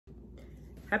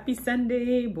Happy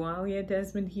Sunday, Boalia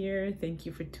Desmond here. Thank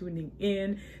you for tuning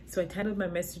in. So I titled my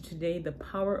message today, The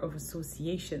Power of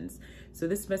Associations. So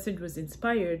this message was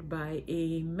inspired by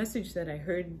a message that I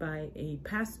heard by a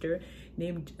pastor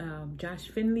named Josh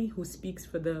Finley, who speaks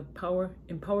for the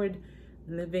Empowered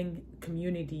Living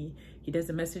Community. He does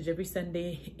a message every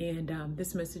Sunday, and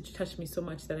this message touched me so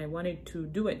much that I wanted to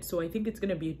do it. So I think it's going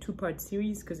to be a two-part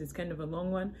series because it's kind of a long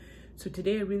one. So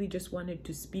today I really just wanted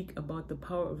to speak about the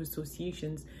power of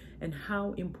associations and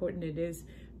how important it is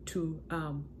to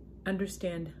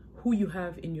understand who you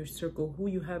have in your circle, who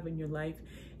you have in your life,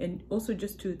 and also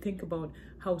just to think about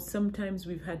how sometimes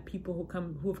we've had people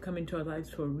who have come into our lives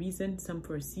for a reason, some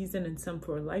for a season and some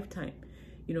for a lifetime.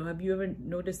 You know, have you ever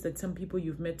noticed that some people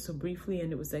you've met so briefly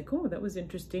and it was like, oh, that was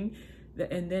interesting,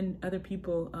 and then other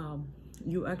people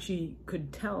you actually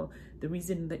could tell the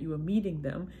reason that you were meeting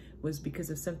them was because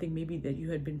of something maybe that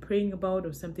you had been praying about,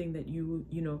 or something that you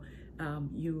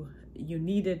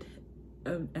needed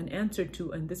an answer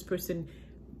to, and this person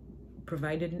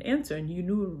provided an answer, and you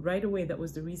knew right away that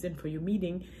was the reason for your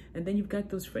meeting. And then you've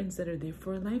got those friends that are there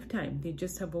for a lifetime. They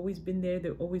just have always been there, they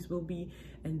always will be,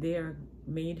 and they are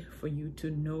made for you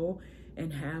to know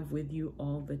and have with you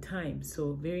all the time.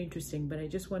 So very interesting. But I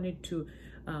just wanted to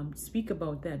speak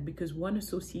about that because one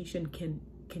association can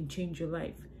change your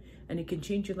life, and it can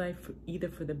change your life either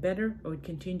for the better, or it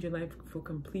can change your life for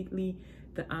completely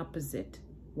the opposite.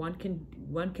 One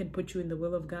can put you in the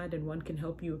will of God, and one can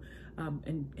help you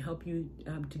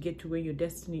to get to where your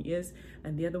destiny is,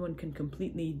 and the other one can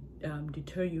completely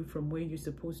deter you from where you're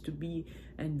supposed to be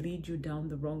and lead you down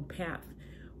the wrong path.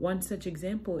 One such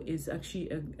example is actually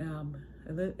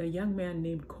a young man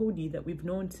named Cody that we've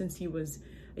known since he was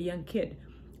a young kid.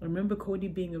 I remember Cody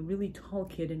being a really tall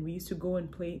kid, and we used to go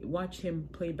and watch him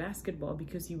play basketball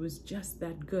because he was just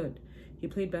that good. He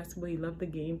played basketball, he loved the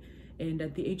game, and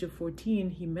at the age of 14,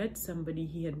 he met somebody.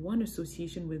 He had one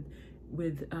association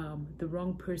with the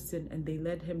wrong person, and they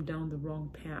led him down the wrong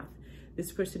path.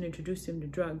 This person introduced him to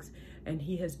drugs, and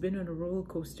he has been on a roller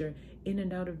coaster in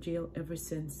and out of jail ever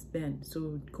since then.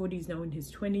 So Cody's now in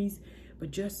his 20s,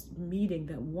 but just meeting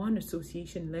that one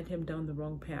association led him down the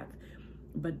wrong path.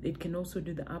 But it can also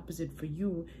do the opposite for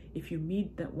you if you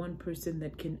meet that one person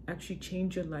that can actually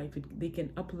change your life. They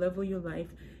can up-level your life,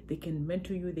 they can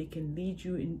mentor you, they can lead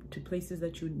you into places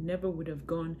that you never would have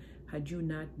gone had you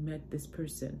not met this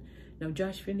person. Now,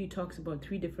 Josh Finley talks about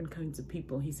 3 different kinds of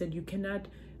people. He said you cannot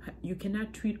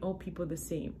treat all people the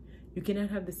same. You cannot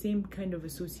have the same kind of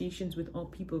associations with all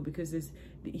people, because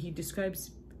he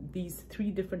describes these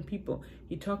 3 different people.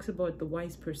 He talks about the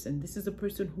wise person. This is a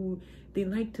person who they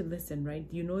like to listen, right?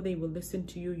 You know they will listen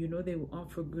to you. You know they will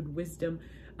offer good wisdom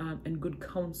and good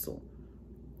counsel,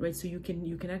 right? So you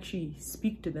can actually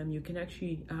speak to them. You can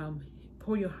actually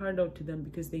pour your heart out to them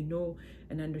because they know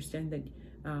and understand that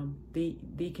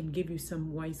they can give you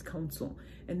some wise counsel.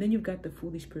 And then you've got the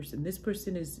foolish person. This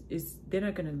person is they're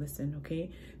not going to listen,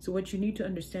 okay? So what you need to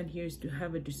understand here is to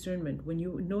have a discernment. When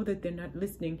you know that they're not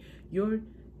listening, your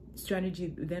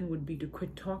strategy then would be to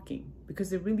quit talking, because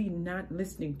they're really not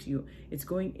listening to you. It's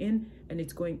going in and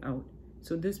it's going out.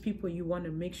 So those people, you want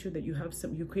to make sure that you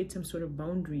create some sort of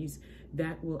boundaries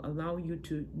that will allow you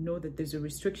to know that there's a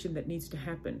restriction that needs to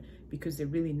happen, because they're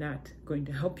really not going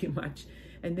to help you much.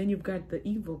 And then you've got the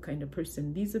evil kind of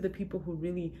person. These are the people who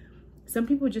really, some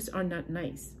people just are not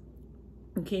nice.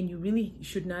 Okay, and you really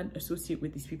should not associate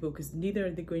with these people, because neither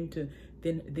are they going to,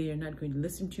 then they are not going to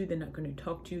listen to you, they're not going to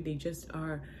talk to you. They just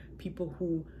are people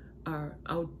who are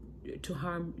out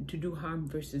to do harm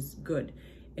versus good.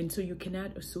 And so you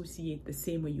cannot associate the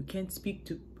same way. You can't speak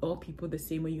to all people the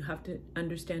same way. You have to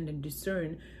understand and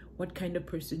discern what kind of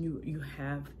person you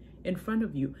have in front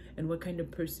of you and what kind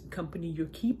of company you're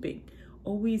keeping.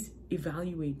 Always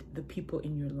evaluate the people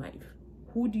in your life.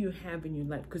 Who do you have in your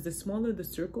life? Because the smaller the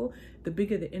circle, the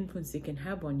bigger the influence they can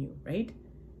have on you, right?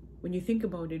 When you think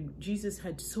about it, Jesus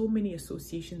had so many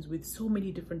associations with so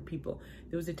many different people.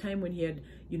 There was a time when he had,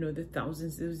 the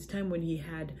thousands. There was a time when he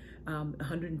had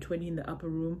 120 in the upper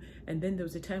room. And then there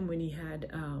was a time when he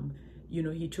had,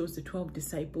 he chose the 12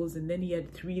 disciples. And then he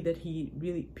had 3 that he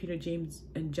really, Peter, James,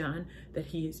 and John, that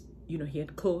he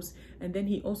had close. And then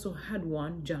he also had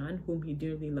one, John, whom he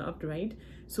dearly loved, right?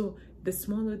 So the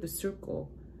smaller the circle,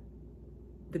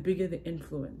 the bigger the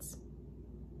influence.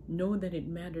 Know that it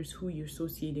matters who you're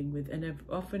associating with. And I've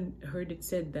often heard it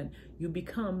said that you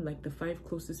become like the 5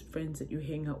 closest friends that you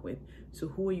hang out with. So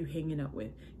who are you hanging out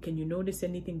with? Can you notice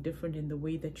anything different in the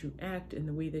way that you act and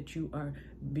the way that you are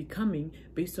becoming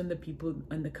based on the people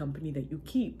and the company that you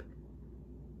keep?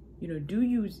 Do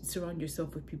you surround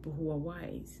yourself with people who are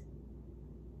wise?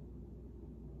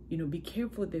 You know, be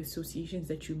careful of the associations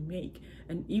that you make.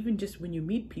 And even just when you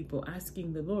meet people,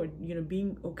 asking the Lord, you know,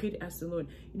 being okay to ask the Lord,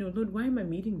 you know, Lord, why am I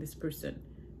meeting this person?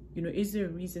 You know, is there a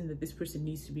reason that this person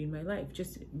needs to be in my life?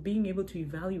 Just being able to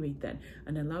evaluate that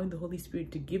and allowing the Holy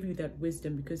Spirit to give you that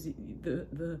wisdom, because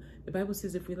the Bible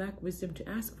says if we lack wisdom, to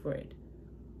ask for it,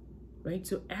 right?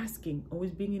 So asking,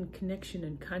 always being in connection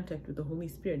and contact with the Holy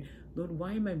Spirit. Lord,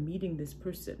 why am I meeting this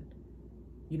person?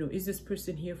 You know, is this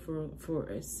person here for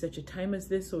such a time as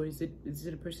this, or is it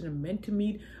a person I'm meant to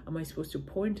meet? Am I supposed to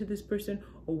pour into this person,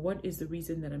 or what is the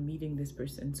reason that I'm meeting this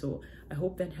person? So I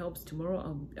hope that helps.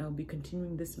 Tomorrow I'll be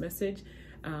continuing this message.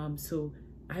 So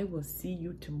I will see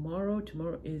you tomorrow.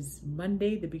 Tomorrow is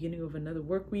Monday, the beginning of another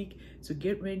work week. So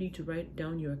get ready to write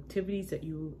down your activities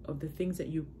of the things that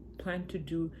you plan to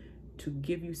do to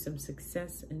give you some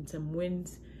success and some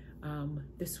wins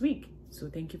this week. So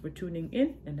thank you for tuning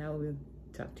in, and I will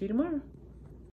talk to you tomorrow.